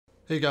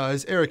Hey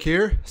guys, Eric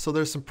here. So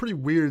there's some pretty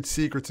weird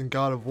secrets in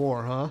God of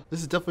War, huh?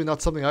 This is definitely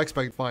not something I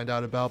expected to find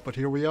out about, but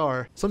here we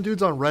are. Some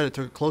dudes on Reddit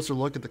took a closer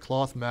look at the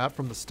cloth map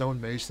from the Stone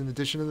Mason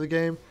edition of the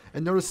game,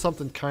 and noticed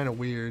something kinda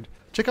weird.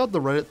 Check out the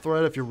Reddit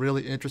thread if you're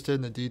really interested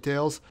in the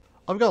details.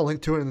 I've got a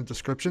link to it in the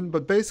description,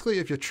 but basically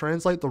if you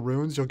translate the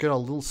runes, you'll get a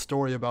little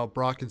story about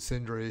Brock and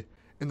Sindri.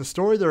 In the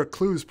story, there are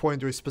clues pointing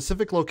to a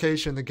specific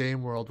location in the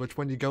game world, which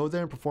when you go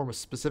there and perform a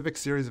specific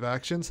series of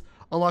actions,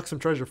 unlocks some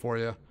treasure for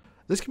you.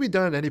 This can be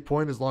done at any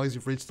point as long as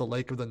you've reached the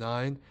Lake of the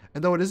Nine,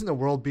 and though it isn't a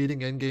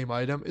world-beating endgame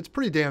item, it's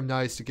pretty damn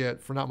nice to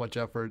get for not much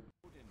effort.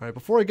 Alright,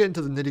 before I get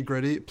into the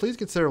nitty-gritty, please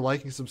consider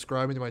liking and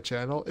subscribing to my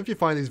channel if you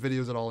find these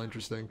videos at all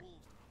interesting.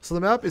 So the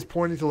map is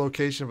pointing to the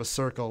location of a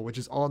circle, which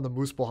is on the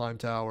Muspelheim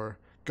Tower.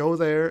 Go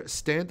there,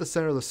 stand at the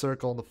center of the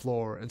circle on the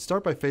floor, and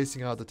start by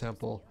facing out the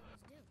temple.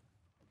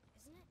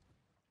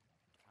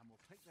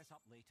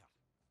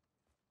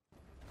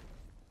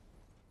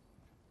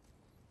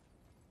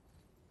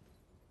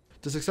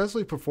 To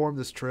successfully perform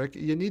this trick,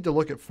 you need to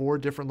look at 4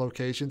 different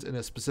locations in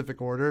a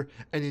specific order,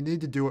 and you need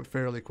to do it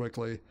fairly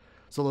quickly.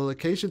 So the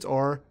locations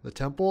are the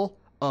temple,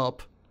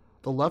 up,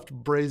 the left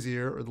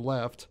brazier, or the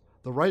left,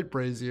 the right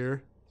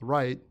brazier, the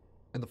right,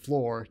 and the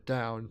floor,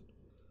 down.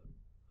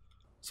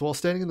 So while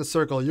standing in the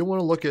circle, you'll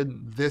want to look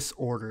in this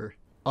order.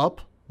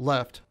 Up,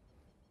 left,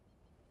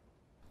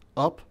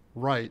 up,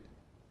 right,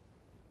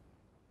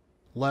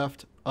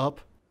 left,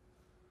 up,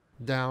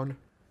 down,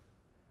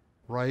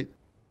 right,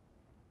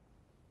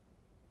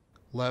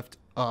 left,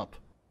 up.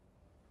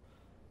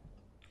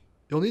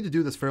 You'll need to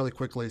do this fairly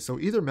quickly, so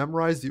either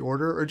memorize the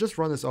order or just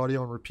run this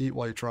audio and repeat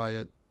while you try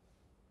it.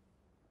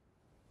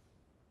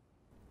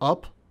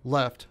 Up,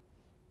 left,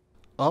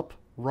 up,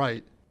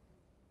 right,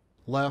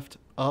 left,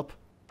 up,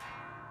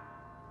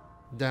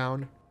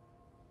 down,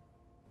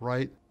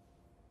 right,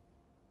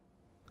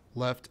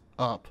 left,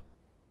 up.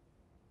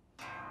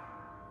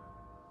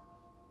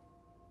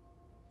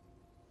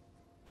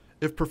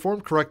 If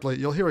performed correctly,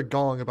 you'll hear a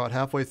gong about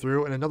halfway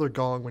through and another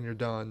gong when you're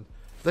done.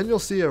 Then you'll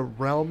see a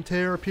realm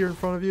tear appear in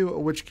front of you,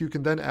 which you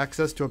can then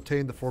access to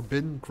obtain the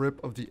Forbidden Grip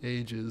of the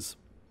Ages.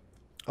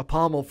 A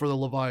pommel for the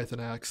Leviathan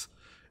axe.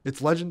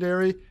 It's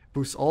legendary,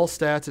 boosts all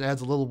stats, and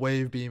adds a little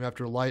wave beam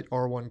after light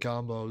R1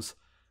 combos.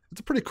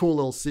 It's a pretty cool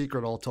little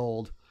secret all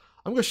told.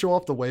 I'm going to show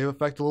off the wave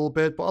effect a little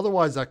bit, but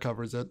otherwise that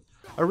covers it.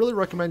 I really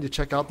recommend you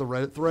check out the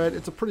Reddit thread.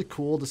 It's pretty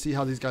cool to see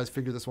how these guys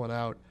figure this one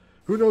out.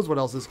 Who knows what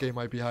else this game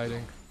might be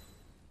hiding.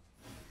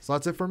 So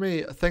that's it for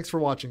me. Thanks for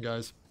watching,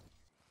 guys.